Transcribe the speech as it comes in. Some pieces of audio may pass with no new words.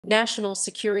National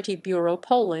Security Bureau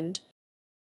Poland,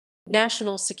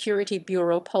 National Security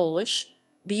Bureau Polish,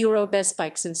 Biuro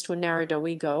Bezpieczeństwa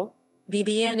Narodowego.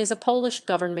 BBN is a Polish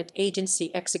government agency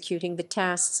executing the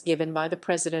tasks given by the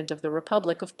President of the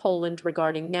Republic of Poland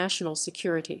regarding national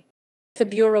security. The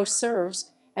Bureau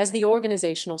serves as the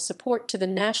organizational support to the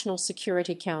National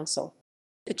Security Council.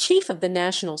 The chief of the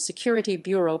National Security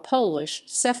Bureau Polish,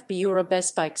 Szef Biura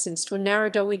Bezpieczeństwa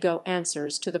Narodowego,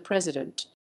 answers to the President.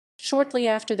 Shortly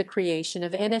after the creation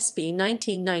of NSB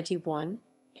 1991,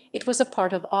 it was a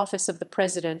part of Office of the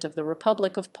President of the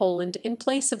Republic of Poland in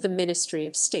place of the Ministry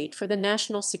of State for the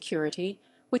National Security,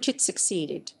 which it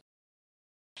succeeded.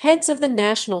 Heads of the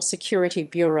National Security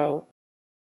Bureau: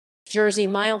 Jerzy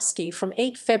Milski from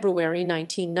 8 February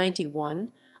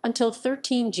 1991 until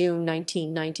 13 June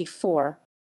 1994.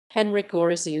 Henryk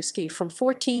Gorzewski from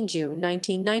 14 June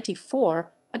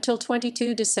 1994 until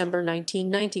 22 December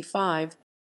 1995.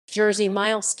 Jerzy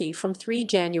Milski from 3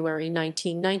 January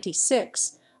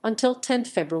 1996 until 10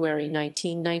 February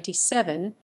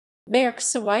 1997. Marek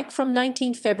Sawik from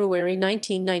 19 February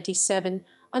 1997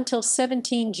 until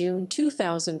 17 June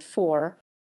 2004.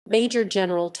 Major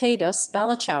General Tadeusz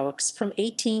Balachowicz from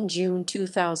 18 June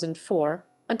 2004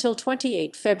 until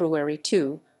 28 February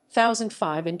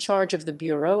 2005 in charge of the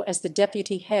Bureau as the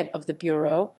Deputy Head of the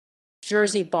Bureau.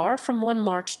 Jerzy Bar from 1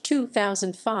 March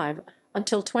 2005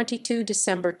 until 22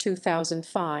 December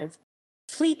 2005.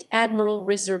 Fleet Admiral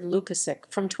Ryszard Lukasik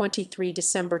from 23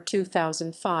 December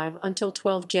 2005 until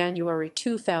 12 January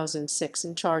 2006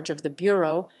 in charge of the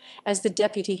Bureau as the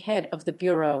Deputy Head of the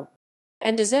Bureau.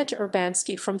 And Andrzej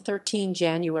Urbanski from 13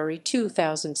 January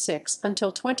 2006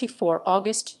 until 24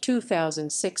 August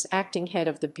 2006 acting head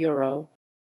of the Bureau.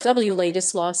 W.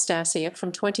 Ladislaw Stasiak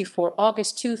from 24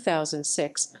 August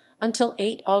 2006 until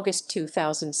 8 August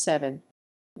 2007.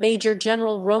 Major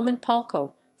General Roman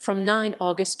Palko from 9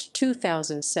 August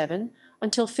 2007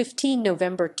 until 15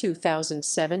 November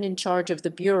 2007 in charge of the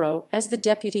Bureau as the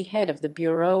Deputy Head of the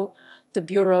Bureau. The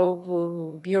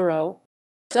Bureau.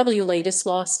 W.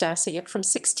 Ladislaw Stasiak from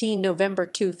 16 November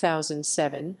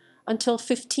 2007 until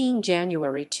 15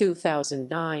 January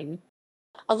 2009.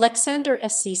 Alexander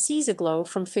S.C. Cizaglo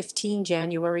from 15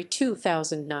 January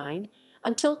 2009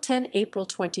 until 10 April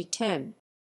 2010.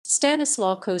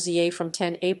 Stanislaw Kozier from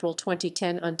 10 April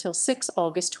 2010 until 6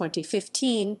 August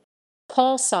 2015.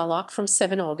 Paul Salak from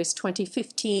 7 August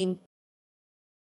 2015.